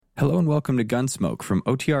Hello and welcome to Gunsmoke from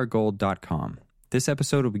OTRGold.com. This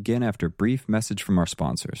episode will begin after a brief message from our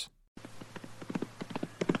sponsors.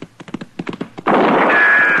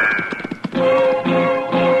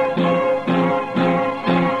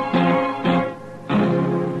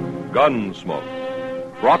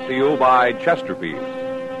 Gunsmoke, brought to you by Chesterfield.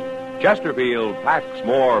 Chesterfield packs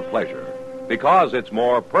more pleasure because it's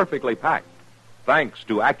more perfectly packed, thanks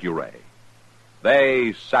to Accuray.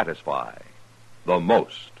 They satisfy the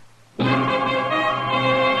most.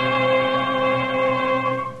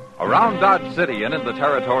 Around Dodge City and in the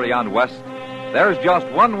territory on West, there's just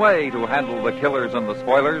one way to handle the killers and the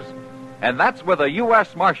spoilers, and that's with a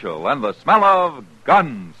U.S. Marshal and the smell of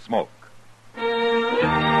gun smoke.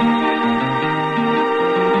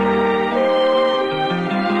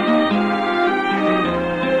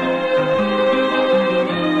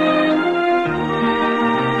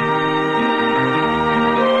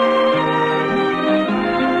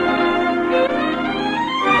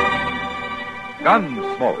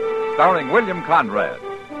 Gunsmoke, starring William Conrad.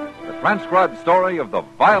 The transcribed story of the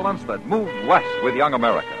violence that moved west with young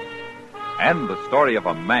America. And the story of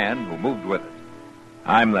a man who moved with it.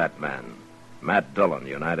 I'm that man, Matt Dillon,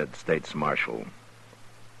 United States Marshal.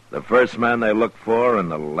 The first man they look for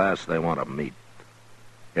and the last they want to meet.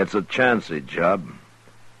 It's a chancy job,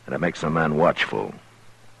 and it makes a man watchful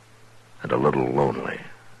and a little lonely.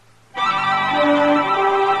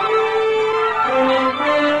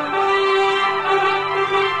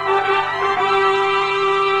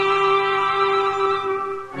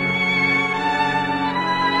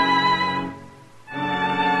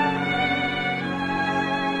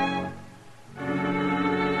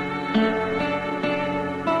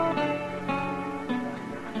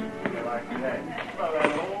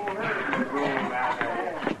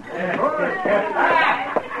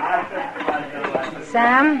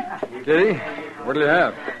 Sam? Kitty, what'll you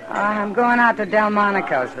have? I'm going out to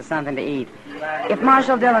Delmonico's for something to eat. If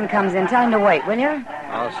Marshal Dillon comes in, tell him to wait, will you?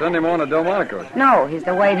 I'll send him on to Delmonico's. No, he's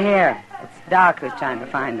to wait here. It's Doc who's trying to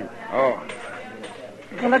find him. Oh.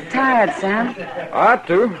 You look tired, Sam. I ought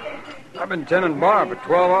to. I've been tending bar for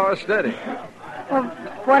 12 hours steady. Well,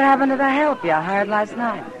 what happened to the help you hired last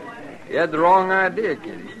night? You had the wrong idea,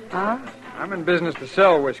 Kitty. Huh? I'm in business to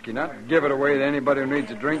sell whiskey, not to give it away to anybody who needs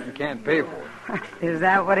a drink and can't pay for it. Is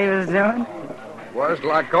that what he was doing? Was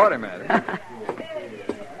till I caught him at it.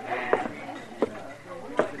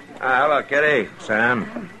 Hello, Kitty.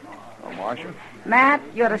 Sam. Oh, Marshal. Matt,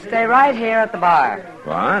 you're to stay right here at the bar.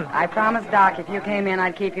 What? I promised Doc if you came in,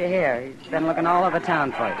 I'd keep you here. He's been looking all over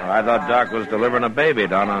town for you. Oh, I thought Doc was delivering a baby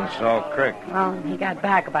down on Salt Creek. Well, he got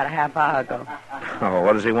back about a half hour ago. Oh,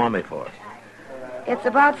 what does he want me for? It's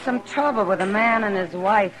about some trouble with a man and his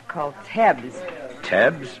wife called Tebbs.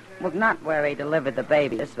 Tebbs? Well, not where he delivered the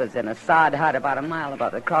baby. This was in a sod hut about a mile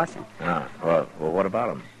above the crossing. Well, what about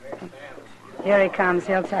him? Here he comes.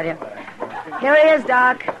 He'll tell you. Here he is,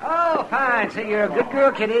 Doc. Oh, fine. So you're a good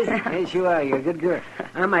girl, Kitty. Yes, you are. You're a good girl.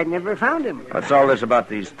 I might never have found him. What's all this about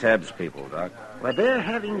these Tebbs people, Doc? Well, they're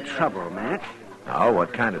having trouble, Matt. Oh,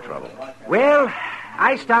 what kind of trouble? Well,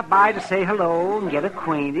 I stopped by to say hello and get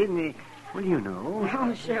acquainted, and, well, you know.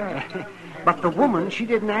 Oh, sure. But the woman, she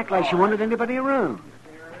didn't act like she wanted anybody around.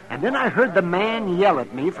 And then I heard the man yell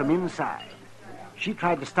at me from inside. She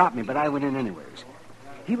tried to stop me, but I went in anyways.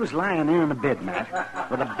 He was lying there in a bed,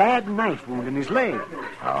 Matt, with a bad knife wound in his leg.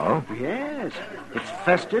 Oh? Yes. It's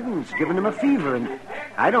festered and it's given him a fever, and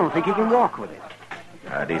I don't think he can walk with it.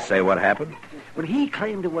 Did he say what happened? Well, he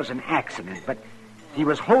claimed it was an accident, but he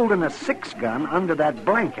was holding a 6-gun under that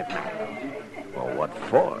blanket, Matt. Well, what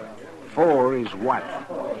for? For his wife.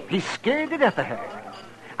 He's scared to death of her.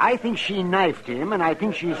 I think she knifed him, and I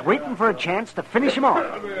think she's waiting for a chance to finish him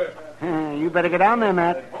off. You better get down there,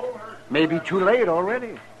 Matt. Maybe too late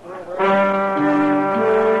already.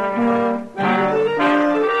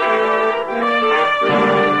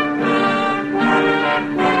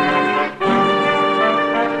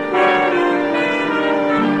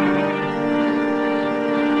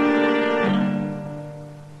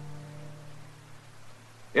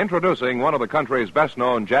 Introducing one of the country's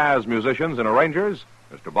best-known jazz musicians and arrangers,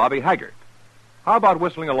 Mr. Bobby Haggart. How about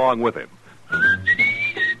whistling along with him?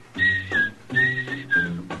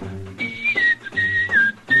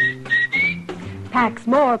 Packs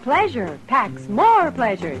more pleasure, packs more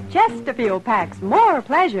pleasure. Chesterfield packs more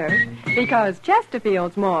pleasure because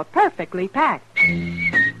Chesterfield's more perfectly packed.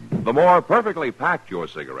 The more perfectly packed your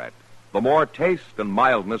cigarette, the more taste and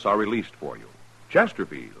mildness are released for you.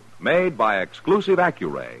 Chesterfield, made by exclusive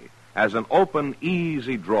Accuray, has an open,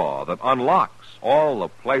 easy draw that unlocks all the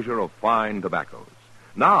pleasure of fine tobaccos.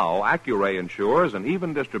 Now, Accuray ensures an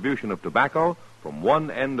even distribution of tobacco from one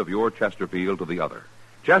end of your Chesterfield to the other.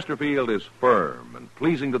 Chesterfield is firm and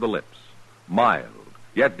pleasing to the lips, mild,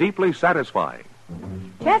 yet deeply satisfying.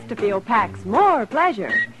 Chesterfield packs more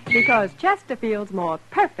pleasure because Chesterfield's more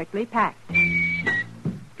perfectly packed.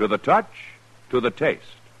 To the touch, to the taste,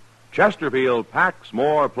 Chesterfield packs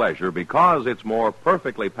more pleasure because it's more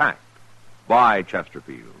perfectly packed. By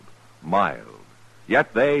Chesterfield, mild,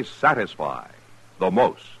 yet they satisfy the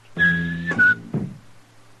most.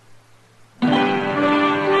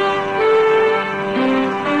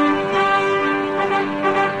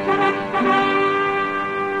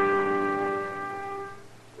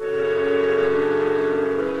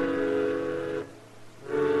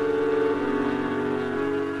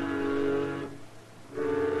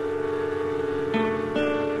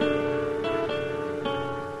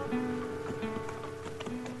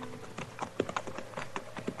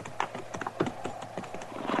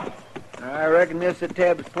 I reckon this is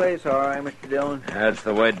Tab's place, all right, Mr. Dillon. That's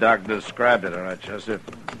the way Doc described it, all right, Chester.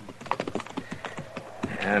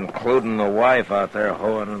 Including the wife out there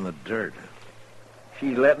hoeing in the dirt.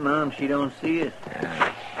 She's letting on she don't see us.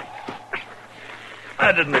 Yeah.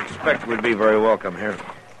 I didn't expect we'd be very welcome here.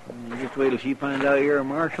 Just wait till she finds out you're a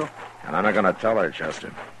marshal. And I'm not going to tell her,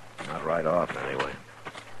 Chester. Not right off, anyway.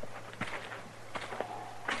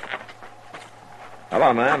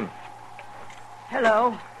 Hello, ma'am.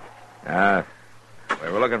 Hello. We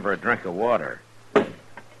were looking for a drink of water.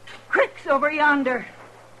 Crick's over yonder.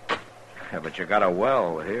 Yeah, but you got a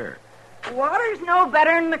well here. Water's no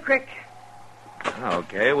better than the crick.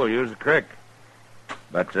 Okay, we'll use the creek.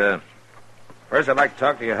 But, first I'd like to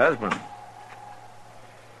talk to your husband.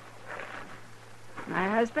 My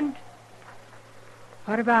husband?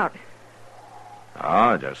 What about?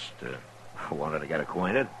 Oh, just wanted to get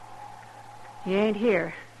acquainted. He ain't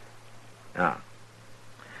here. Ah.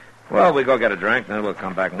 Well, we go get a drink, then we'll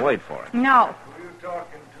come back and wait for it. No. Who are you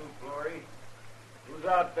talking to, Florrie? Who's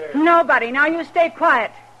out there? Nobody. Now you stay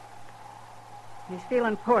quiet. He's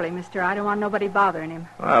feeling poorly, mister. I don't want nobody bothering him.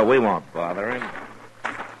 Well, we won't bother him.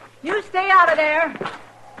 You stay out of there.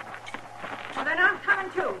 Well, then I'm coming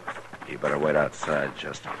too. You better wait outside,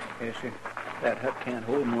 Chester. Yes, sir. That hut can't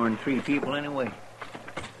hold more than 3 people anyway.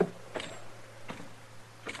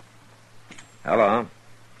 Hello.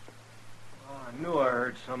 Oh, I knew I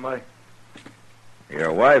heard somebody.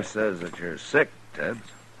 Your wife says that you're sick, Ted.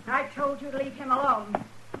 I told you to leave him alone.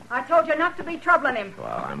 I told you not to be troubling him.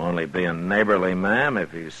 Well, I'm only being neighborly, ma'am.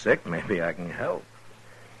 If he's sick, maybe I can help.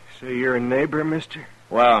 So you're a neighbor, mister?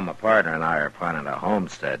 Well, my partner and I are planning a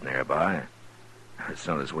homestead nearby. As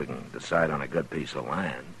soon as we can decide on a good piece of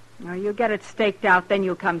land. No, you get it staked out, then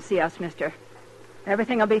you come see us, mister.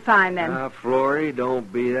 Everything will be fine then. Now, Florrie,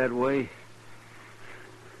 don't be that way.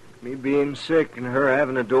 Me being sick and her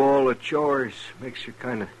having to do all the chores makes her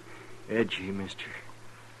kind of edgy, mister.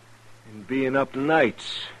 And being up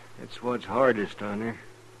nights, that's what's hardest on her.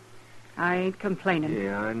 I ain't complaining.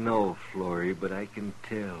 Yeah, I know, Florrie, but I can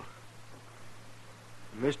tell.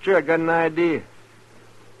 Mister, I got an idea.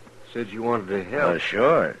 Said you wanted to help.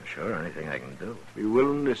 Sure. Anything I can do. Be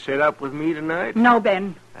willing to sit up with me tonight? No,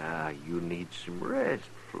 Ben. You need some rest,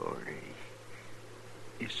 Florrie.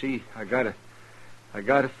 You see, I got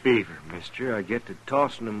a fever, mister. I get to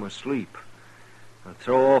tossing in my sleep. I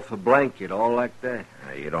throw off a blanket, all like that.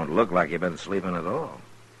 You don't look like you've been sleeping at all.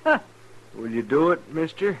 Will you do it,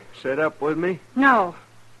 mister? Sit up with me? No.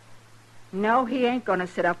 No, he ain't going to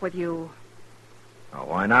sit up with you. Oh,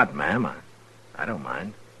 why not, ma'am? I don't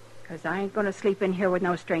mind. 'Cause I ain't going to sleep in here with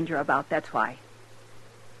no stranger about, that's why.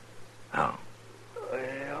 Oh.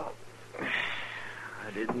 Well,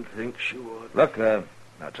 I didn't think she would. Look, I'll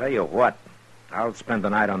tell you what. I'll spend the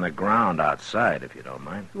night on the ground outside, if you don't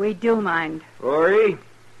mind. We do mind. Florrie,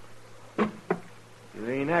 you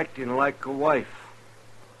ain't acting like a wife.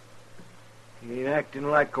 You ain't acting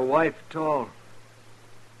like a wife at all.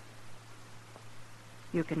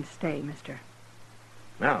 You can stay, mister.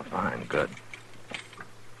 No, fine, good.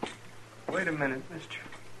 Wait a minute, mister.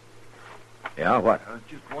 Yeah, what? I was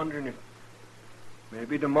just wondering if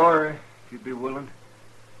maybe tomorrow, if you'd be willing.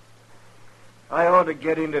 I ought to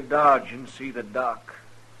get into Dodge and see the doc.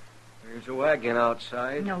 There's a wagon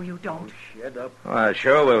outside. No, you don't. Oh, shut up. Well,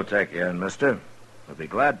 sure we'll take you in, mister. We'll be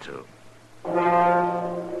glad to.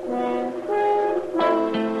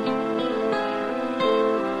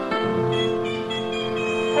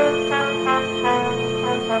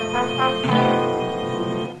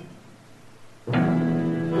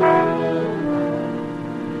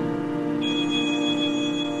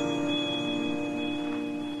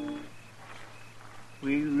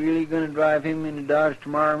 We really going to drive him into Dodge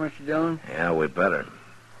tomorrow, Mr. Dillon? Yeah, we better.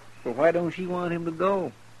 Well, why don't she want him to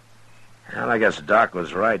go? Well, I guess Doc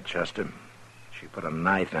was right, Chester. She put a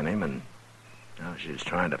knife in him, and now she's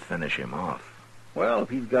trying to finish him off. Well, if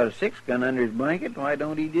he's got a 6-gun under his blanket, why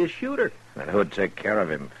don't he just shoot her? And who'd take care of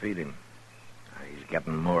him, feed him? He's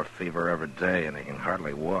getting more fever every day, and he can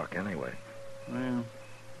hardly walk anyway. Well,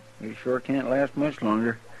 he sure can't last much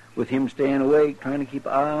longer, with him staying awake, trying to keep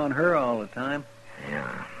an eye on her all the time.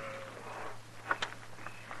 Yeah.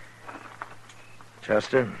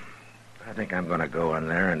 Chester, I think I'm going to go in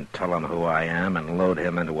there and tell him who I am and load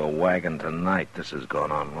him into a wagon tonight. This has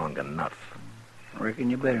gone on long enough. I reckon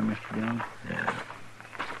you better, Mr. Dillon. Yeah.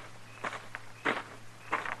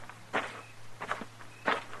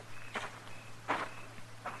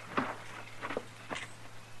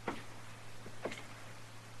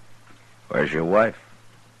 Where's your wife?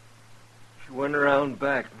 She went around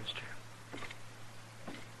back, mister.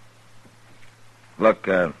 Look,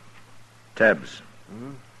 Tebbs.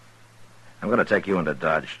 I'm going to take you into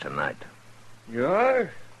Dodge tonight. You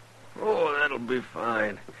are? Oh, that'll be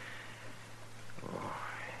fine. Oh,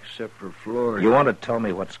 except for Florida. You want to tell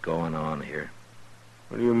me what's going on here?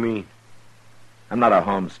 What do you mean? I'm not a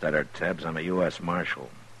homesteader, Tebbs. I'm a U.S. Marshal.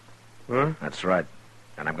 Huh? That's right.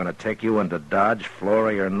 And I'm going to take you into Dodge,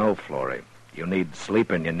 Flory or no Flory. You need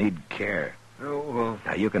sleep and you need care. Oh, well...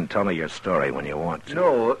 Now, you can tell me your story when you want to.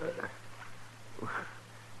 No.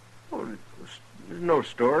 There's no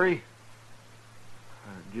story.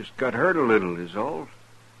 I just got hurt a little, is all.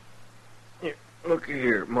 Here, look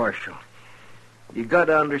here, Marshal. You got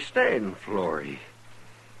to understand, Flory.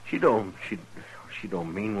 She don't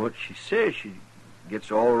mean what she says. She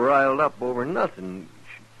gets all riled up over nothing.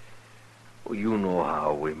 Well, you know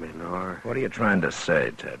how women are. What are you trying to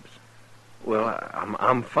say, Tebbs? Well,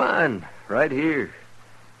 I'm fine right here.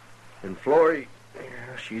 And Flory,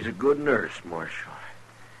 she's a good nurse, Marshal.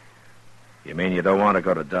 You mean you don't want to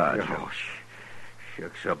go to Dodge? Oh,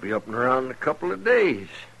 shucks, I'll be up and around in a couple of days.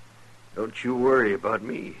 Don't you worry about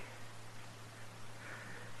me.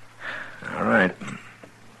 All right.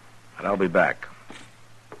 But I'll be back.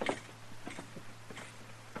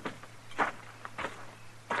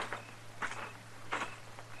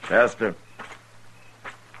 Chester.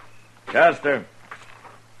 Chester.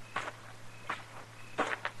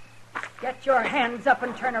 Get your hands up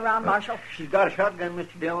and turn around, Marshal. She's got a shotgun,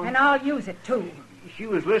 Mr. Dillon. And I'll use it, too. She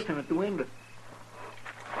was listening at the window.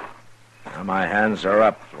 Now my hands are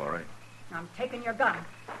up, Flory. I'm taking your gun.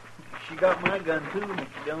 She got my gun, too,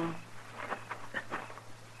 Mr. Dillon.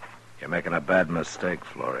 You're making a bad mistake,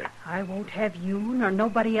 Flory. I won't have you nor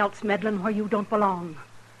nobody else meddling where you don't belong.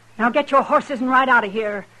 Now get your horses and ride out of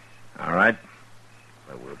here. All right.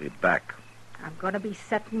 But we'll be back. I'm going to be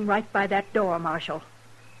sitting right by that door, Marshal.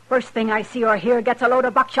 First thing I see or hear gets a load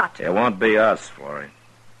of buckshot. It won't be us, Flory.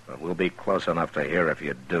 But we'll be close enough to hear if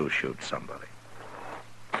you do shoot somebody.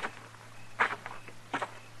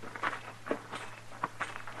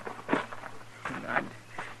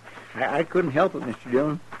 I couldn't help it, Mr.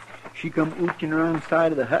 Dillon. She come ooching around the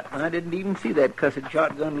side of the hut, and I didn't even see that cussed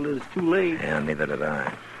shotgun until it was too late. Yeah, neither did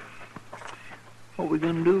I. What we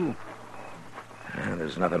gonna do?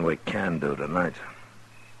 There's nothing we can do tonight.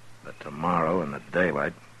 But tomorrow in the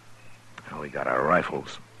daylight, we got our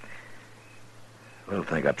rifles. We'll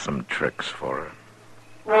think up some tricks for her.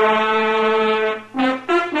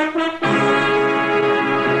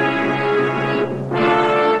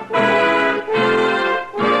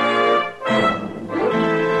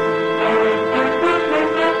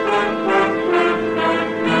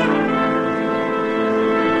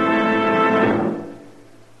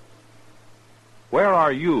 Where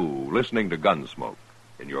are you listening to Gunsmoke?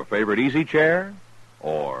 In your favorite easy chair?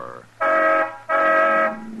 Or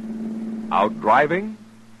out driving?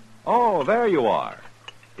 Oh, there you are.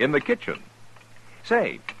 In the kitchen.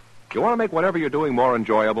 Say, you want to make whatever you're doing more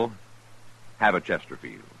enjoyable? Have a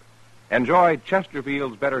Chesterfield. Enjoy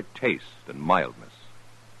Chesterfield's better taste and mildness.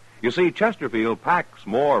 You see, Chesterfield packs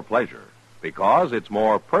more pleasure because it's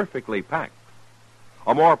more perfectly packed.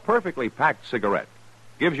 A more perfectly packed cigarette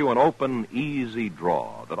gives you an open, easy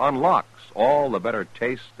draw that unlocks all the better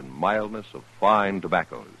taste and mildness of fine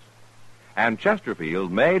tobaccos. And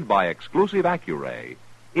Chesterfield, made by exclusive Accuray,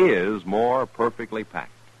 is more perfectly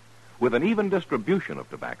packed, with an even distribution of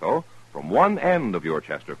tobacco from one end of your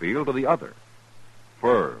Chesterfield to the other.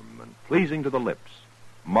 Firm and pleasing to the lips,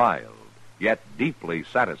 mild, yet deeply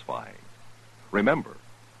satisfying. Remember,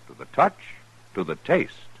 to the touch, to the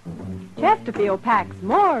taste. Chesterfield packs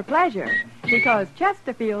more pleasure because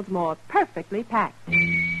Chesterfield's more perfectly packed.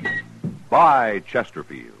 Buy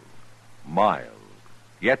Chesterfield. Mild,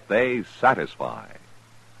 yet they satisfy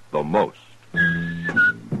the most.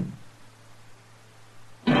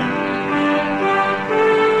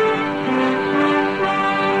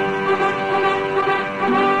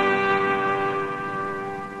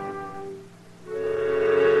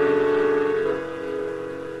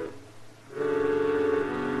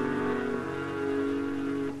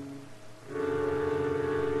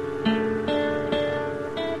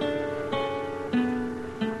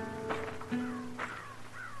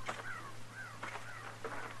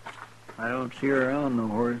 see her around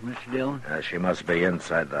nowhere, Mr. Dillon. She must be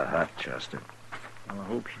inside the hut, Chester. Well, I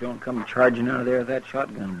hope she don't come charging out of there with that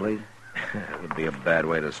shotgun blazing. It would be a bad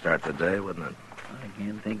way to start the day, wouldn't it? I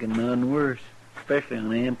can't think of none worse, especially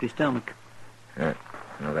on an empty stomach. Yeah.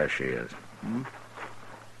 Well, there she is. Hmm?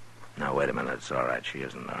 Now, wait a minute. It's all right. She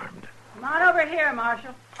isn't armed. Come on over here,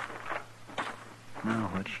 Marshal. Now,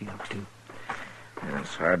 what's she up to? Yeah,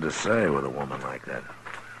 it's hard to say with a woman like that.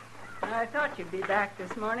 I thought you'd be back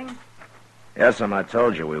this morning. Yes, and I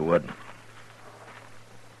told you we would.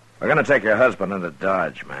 We're going to take your husband into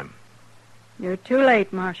Dodge, ma'am. You're too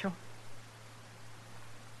late, Marshal.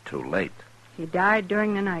 Too late. He died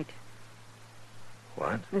during the night.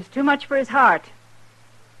 What? It was too much for his heart.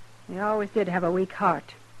 He always did have a weak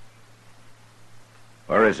heart.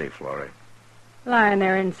 Where is he, Florrie? Lying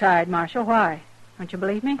there inside, Marshal. Why? Don't you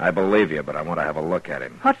believe me? I believe you, but I want to have a look at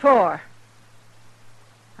him. What for?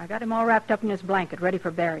 I got him all wrapped up in his blanket, ready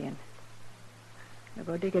for burying. I'll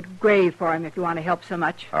go dig a grave for him if you want to help so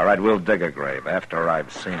much. All right, we'll dig a grave after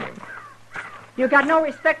I've seen him. You got no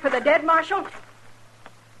respect for the dead, Marshal?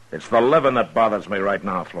 It's the living that bothers me right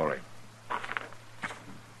now, Florrie.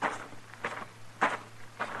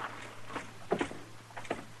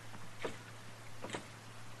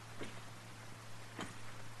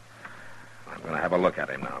 I'm going to have a look at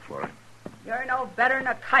him now, Florrie. You're no better than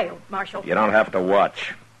a coyote, Marshal. You don't have to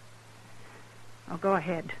watch. Oh, go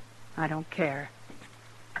ahead. I don't care.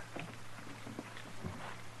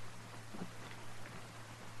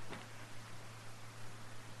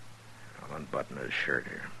 I'll unbutton his shirt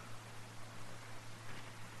here.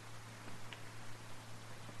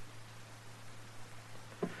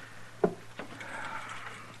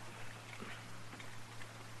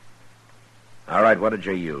 All right, what did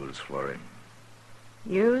you use, Florrie?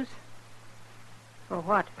 Use? For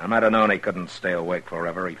what? I might have known he couldn't stay awake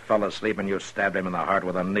forever. He fell asleep and you stabbed him in the heart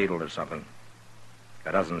with a needle or something.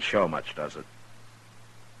 That doesn't show much, does it?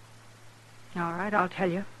 All right, I'll tell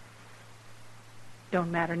you.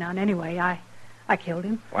 Don't matter none anyway. I killed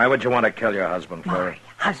him. Why would you want to kill your husband, Florrie?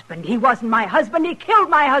 My husband? He wasn't my husband. He killed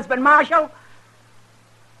my husband, Marshal.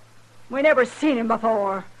 We never seen him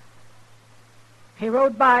before. He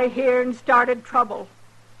rode by here and started trouble.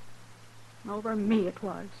 Over me it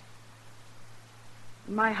was.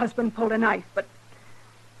 My husband pulled a knife,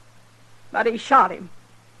 but he shot him.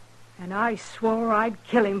 And I swore I'd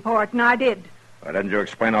kill him for it, and I did. Why didn't you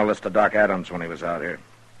explain all this to Doc Adams when he was out here?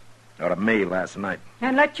 Or to me last night?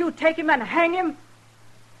 And let you take him and hang him?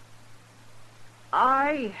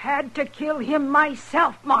 I had to kill him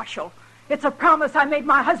myself, Marshal. It's a promise I made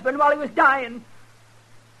my husband while he was dying.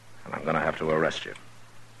 And I'm going to have to arrest you.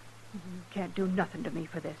 You can't do nothing to me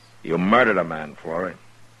for this. You murdered a man, Florrie.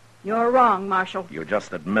 You're wrong, Marshal. You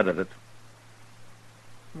just admitted it.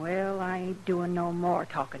 Well, I ain't doing no more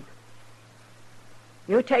talking.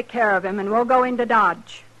 You take care of him, and we'll go into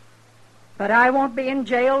Dodge. But I won't be in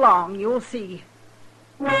jail long, you'll see.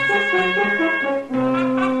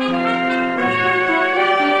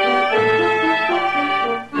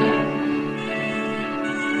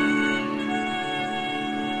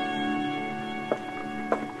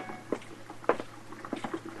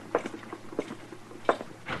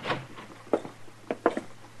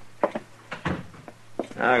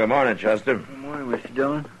 Good morning, Chester. Good morning, Mr.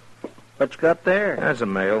 Dillon. What you got there? That's a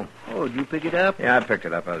mail. Oh, did you pick it up? Yeah, I picked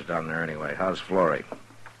it up. I was down there anyway. How's Florrie?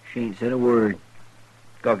 She ain't said a word.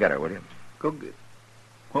 Go get her, will you? Go get...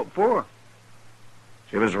 What for?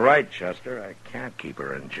 She was right, Chester. I can't keep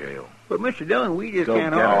her in jail. But, Mr. Dillon, we just Go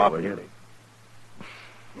can't get her, haul off will you? together.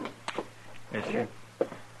 Yes, sir.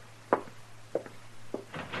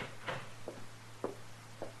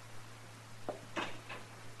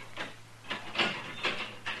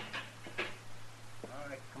 All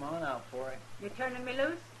right, come on out for it. You turning me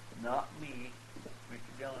loose? Not me.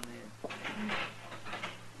 Mr. Dillon is.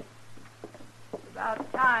 It's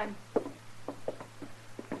about time.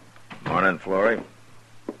 Morning, Florrie.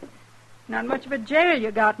 Not much of a jail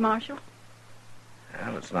you got, Marshal.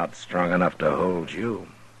 Well, it's not strong enough to hold you.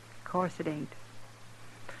 Of course it ain't.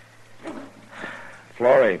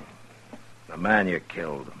 Florrie, the man you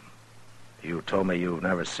killed, you told me you've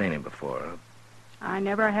never seen him before, huh? I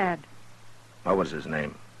never had. What was his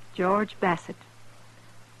name? George Bassett.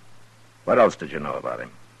 What else did you know about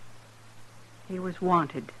him? He was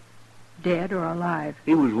wanted. Dead or alive.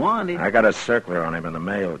 He was wanted. I got a circular on him in the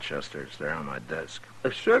mail, Chester. It's there on my desk.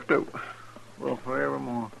 A circular? Well,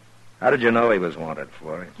 forevermore. How did you know he was wanted,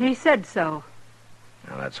 Florrie? He said so.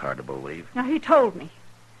 Now, that's hard to believe. Now, he told me.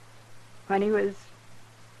 When he was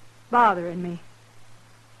bothering me.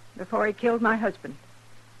 Before he killed my husband.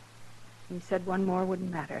 He said one more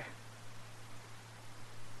wouldn't matter.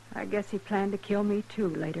 I guess he planned to kill me, too,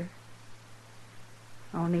 later.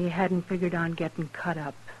 Only he hadn't figured on getting cut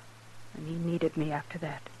up, and he needed me after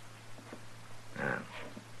that. Yeah.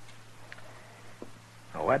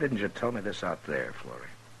 Now, why didn't you tell me this out there, Florrie?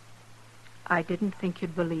 I didn't think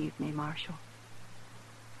you'd believe me, Marshal.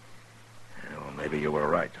 Well, maybe you were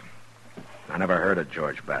right. I never heard of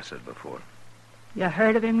George Bassett before. You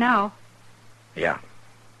heard of him now? Yeah.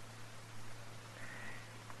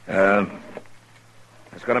 There's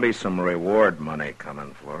going to be some reward money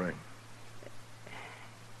coming, Florrie.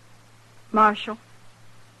 Marshal?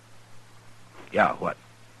 Yeah, what?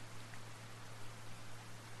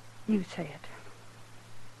 You say it.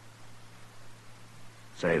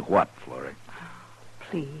 Say what, Florrie?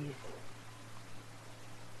 Please.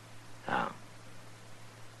 Oh.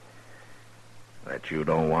 That you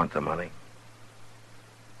don't want the money?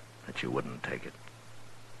 That you wouldn't take it?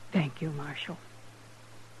 Thank you, Marshal.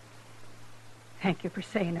 Thank you for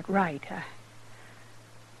saying it right.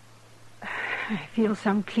 I feel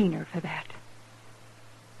some cleaner for that.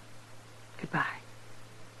 Goodbye.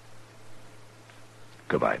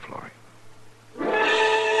 Goodbye, Florrie.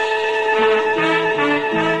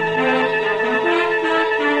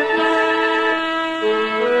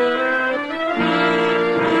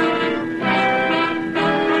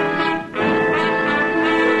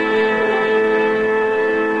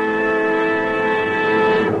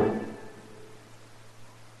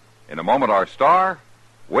 In a moment, our star,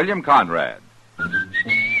 William Conrad.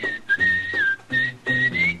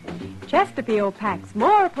 Chesterfield packs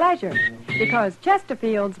more pleasure because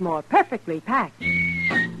Chesterfield's more perfectly packed.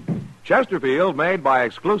 Chesterfield, made by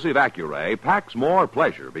exclusive Accuray, packs more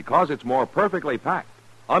pleasure because it's more perfectly packed.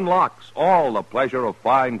 Unlocks all the pleasure of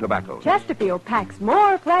fine tobaccos. Chesterfield packs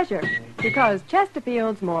more pleasure because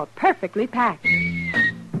Chesterfield's more perfectly packed.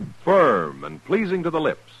 Firm and pleasing to the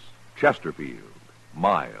lips. Chesterfield.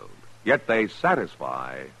 Mild. Yet they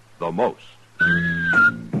satisfy the most.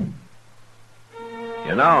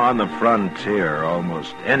 You know, on the frontier,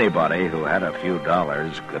 almost anybody who had a few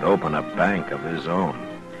dollars could open a bank of his own.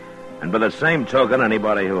 And by the same token,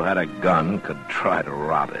 anybody who had a gun could try to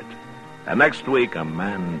rob it. And next week, a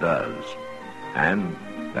man does. And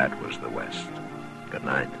that was the West. Good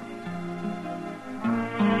night.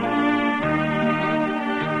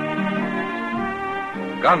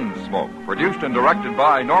 Gunsmoke, produced and directed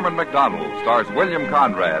by Norman MacDonald, stars William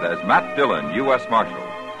Conrad as Matt Dillon, U.S. Marshal.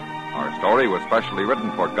 Our story was specially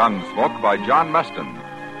written for Gunsmoke by John Meston,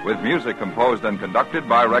 with music composed and conducted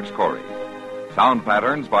by Rex Corey. Sound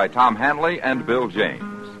patterns by Tom Hanley and Bill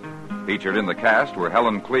James. Featured in the cast were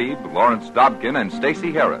Helen Klebe, Lawrence Dobkin, and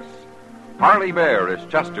Stacey Harris. Harley Bear is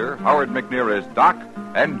Chester, Howard McNear is Doc,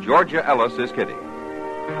 and Georgia Ellis is Kitty.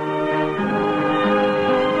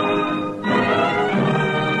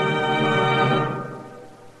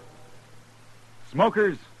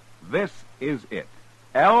 Smokers, this is it.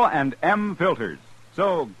 L&M filters.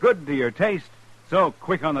 So good to your taste, so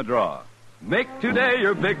quick on the draw. Make today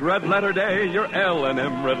your big red letter day, your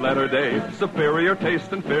L&M red letter day. Superior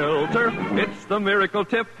taste and filter, it's the miracle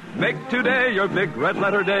tip. Make today your big red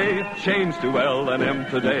letter day. Change to L&M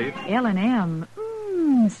today. L&M,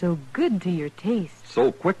 so good to your taste.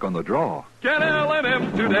 So quick on the draw. Get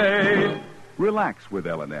L&M today. Relax with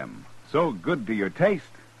L&M. So good to your taste,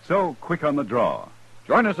 so quick on the draw.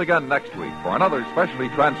 Join us again next week for another specially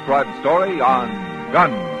transcribed story on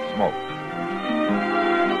Gunsmoke.